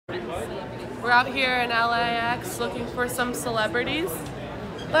We're out here in LAX looking for some celebrities.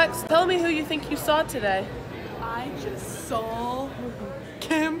 Lex, tell me who you think you saw today. I just saw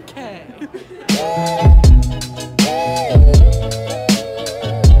Kim K.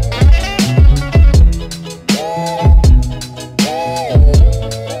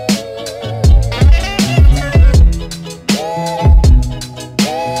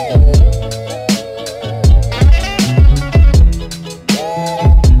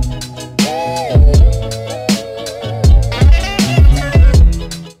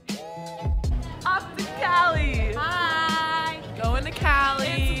 Off to Cali! Hi! Going to Cali!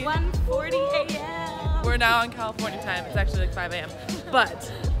 It's 1:40 a.m. We're now on California time. It's actually like 5 a.m.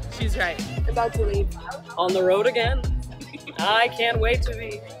 But she's right. About to leave. On the road again. I can't wait to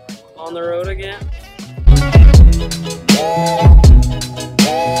be on the road again.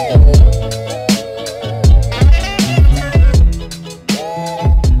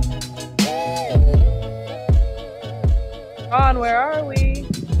 Ron, where are we?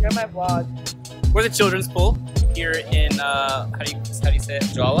 You're my vlog. We're the children's pool here in how do you say it?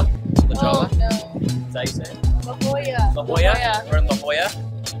 Jolla? La Jolla? Oh, no. Is that how you say it? La Jolla. La Jolla? Jolla. We're in La Jolla.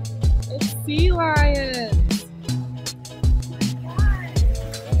 It's sea lions.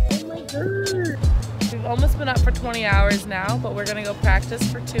 Oh my god. We've almost been up for 20 hours now, but we're gonna go practice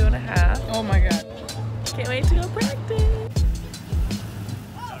for 2.5. Oh my god. Can't wait to go practice.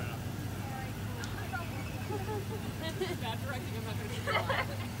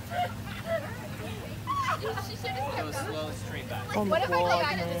 Go slow, straight back. What if I go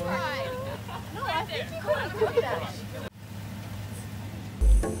back this ride? No, I think you could do that.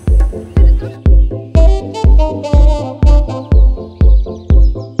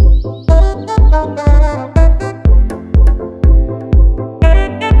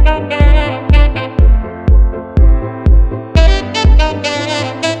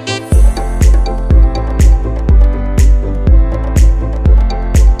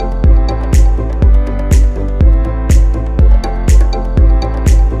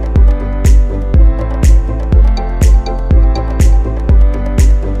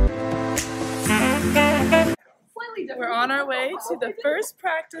 We're on our way to the first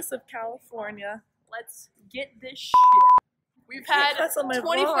practice of California. Let's get this shit. We've Can't had cuss on my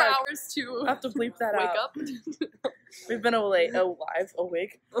 24 vlog. hours to I have to bleep that wake out. up. We've been awake for Alive.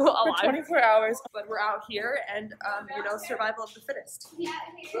 24 hours. But we're out here and, you know, survival of the fittest.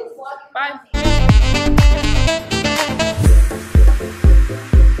 Bye.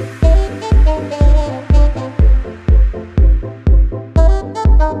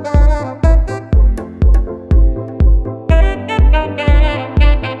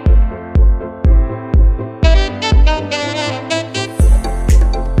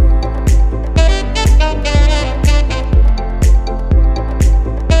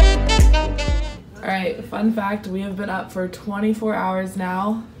 Alright, fun fact, we have been up for 24 hours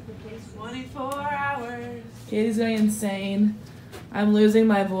now. 24 hours. Katie's going insane. I'm losing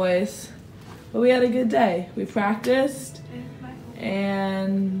my voice. But we had a good day. We practiced.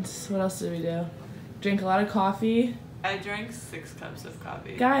 And what else did we do? Drink a lot of coffee. I drank 6 cups of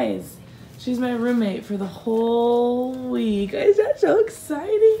coffee. Guys, she's my roommate for the whole week. Is that so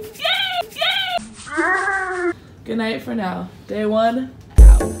exciting? Yay! Yay! Good night for now. Day 1,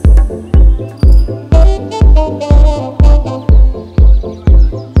 out.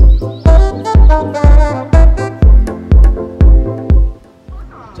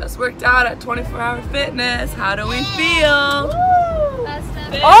 Just worked out at 24 Hour Fitness. How do we feel?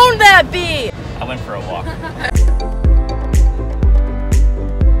 Own that bee! I went for a walk.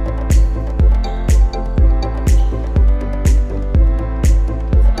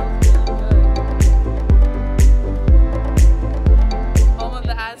 Home of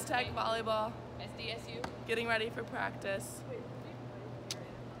the Aztec volleyball. SDSU. Getting ready for practice.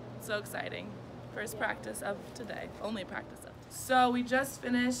 So exciting. First practice of today. Only practice of. So we just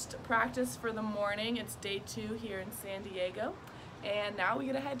finished practice for the morning. It's day 2 here in San Diego. And now we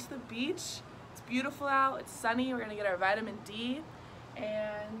get to head to the beach. It's beautiful out. It's sunny. We're going to get our vitamin D.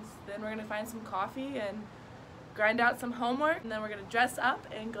 And then we're going to find some coffee and grind out some homework. And then we're going to dress up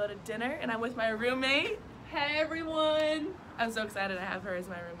and go to dinner. And I'm with my roommate. Hey everyone! I'm so excited to have her as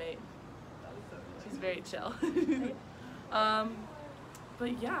my roommate. She's very chill.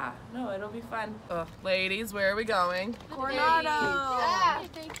 But yeah, no, it'll be fun. Ladies, where are we going? Coronado! Yeah,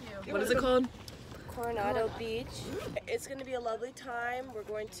 thank you. What is it called? Coronado Beach. It's going to be a lovely time. We're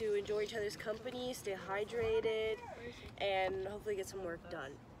going to enjoy each other's company, stay hydrated, and hopefully get some work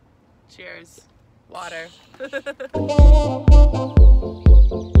done. Cheers. Water.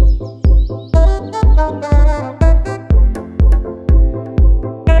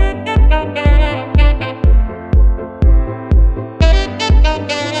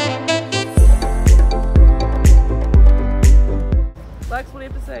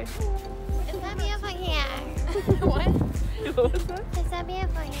 Está bien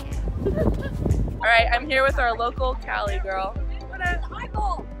for you. All right, I'm here with our local Cali girl.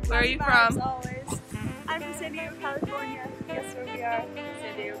 Where are you from? Always. I'm from San Diego, California. Guess where we are?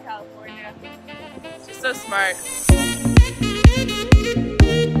 San Diego, California. She's so smart.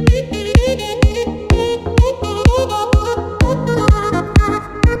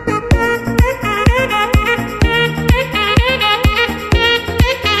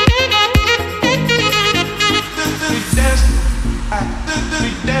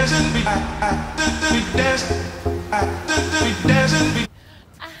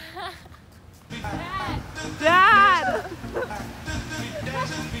 Dad!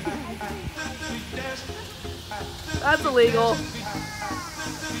 That's illegal. Look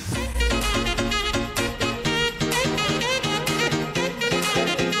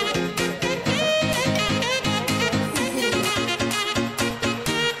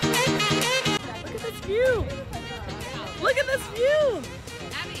at this view! Look at this view!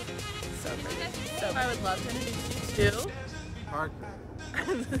 So pretty. So I would love to introduce you to Parker.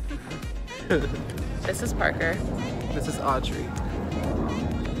 This is Parker. This is Audrey.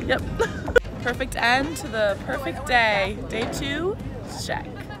 Yep. Perfect end to the perfect day. Day 2, check.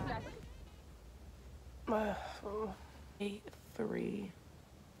 Day 3.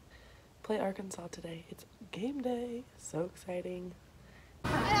 Play Arkansas today. It's game day. So exciting.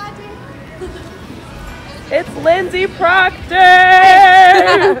 It's Lindsay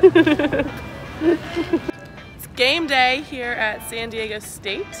Proctor! It's game day here at San Diego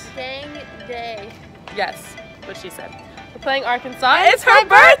State. Dang day. Yes, what she said. We're playing Arkansas. It's her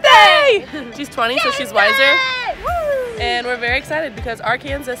birthday! She's 20, so she's wiser. And we're very excited because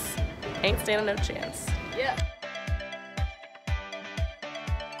Arkansas ain't standing no chance. Yeah.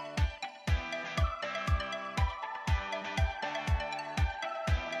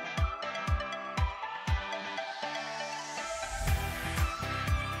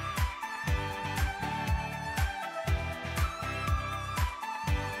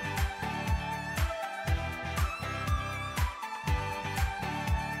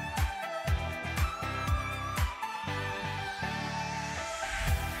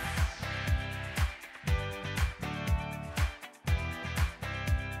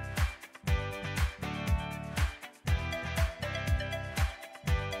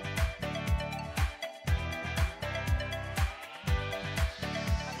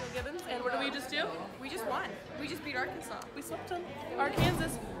 And what did we just do? We just won. We just beat Arkansas. We swept them. Arkansas.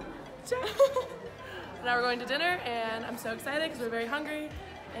 Now we're going to dinner, and I'm so excited because we're very hungry.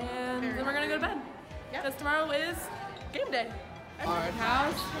 And then we're going to go to bed. Because tomorrow is game day. Art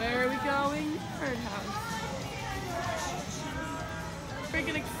house. Where are we going? Art house.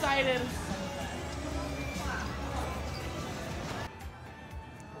 Freaking excited.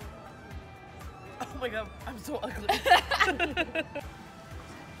 Oh my god, I'm so ugly.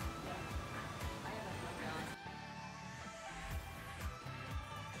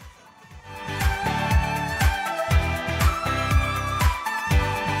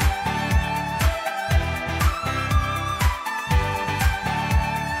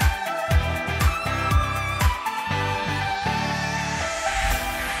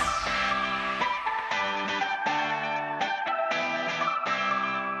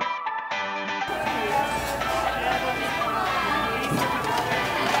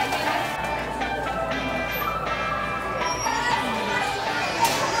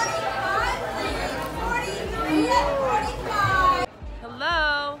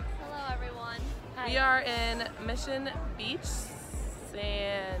 We are in Mission Beach,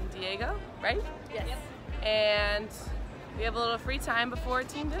 San Diego, right? Yes. And we have a little free time before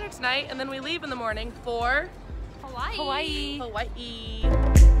team dinner tonight, and then we leave in the morning for Hawaii. Hawaii.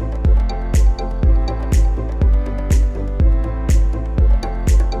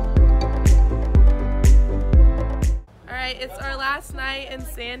 All right, it's our last night in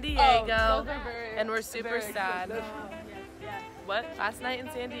San Diego, and we're super sad. What? Last night in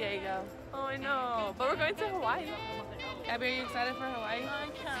San Diego. Oh, I know. But we're going to Hawaii. Abby, are you excited for Hawaii? I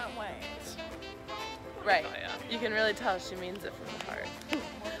can't wait. Right. You can really tell she means it from the heart.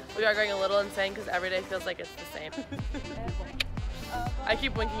 We are going a little insane because every day feels like it's the same. I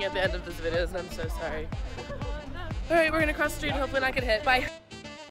keep winking at the end of this video, and I'm so sorry. All right, we're going to cross the street and hopefully not get hit. Bye.